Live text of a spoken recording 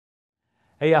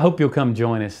Hey, I hope you'll come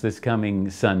join us this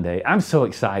coming Sunday. I'm so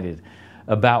excited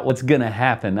about what's going to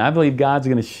happen. I believe God's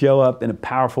going to show up in a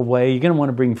powerful way. You're going to want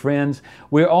to bring friends.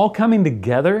 We're all coming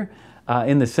together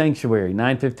in the sanctuary,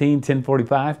 9:15,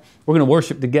 10:45. We're going to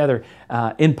worship together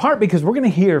in part because we're going to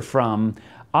hear from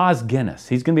Os Guinness.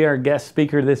 He's going to be our guest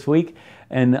speaker this week.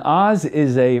 And Os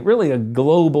is really a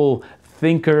global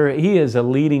thinker. He is a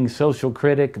leading social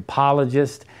critic,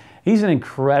 apologist. He's an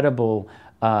incredible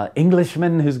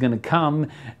Englishman who's going to come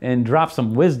and drop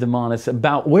some wisdom on us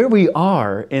about where we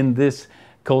are in this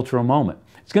cultural moment.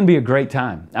 It's going to be a great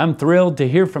time. I'm thrilled to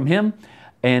hear from him,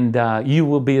 and you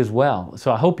will be as well.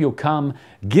 So I hope you'll come,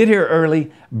 get here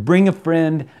early, bring a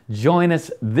friend, join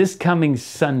us this coming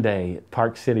Sunday at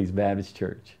Park Cities Baptist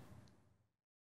Church.